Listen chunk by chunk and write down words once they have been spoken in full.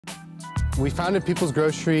We founded People's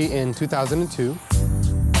Grocery in 2002.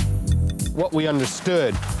 What we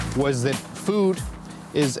understood was that food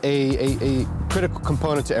is a critical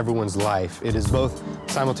component to everyone's life. It is both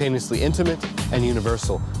simultaneously intimate and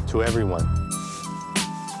universal to everyone.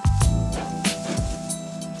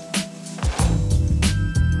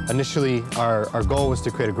 Initially, our goal was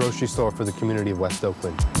to create a grocery store for the community of West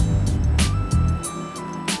Oakland.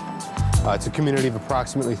 It's a community of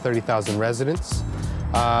approximately 30,000 residents.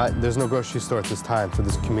 There's no grocery store at this time for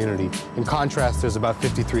this community. In contrast, there's about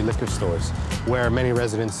 53 liquor stores where many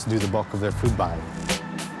residents do the bulk of their food buying.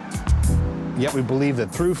 Yet we believe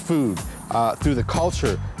that through food, through the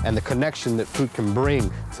culture and the connection that food can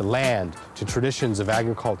bring to land, to traditions of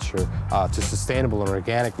agriculture, to sustainable and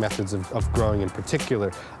organic methods of growing in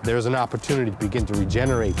particular, there's an opportunity to begin to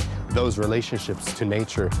regenerate those relationships to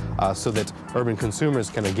nature so that urban consumers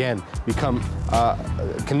can again become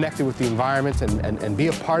connected with the environment and be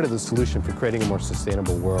a part of the solution for creating a more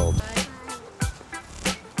sustainable world.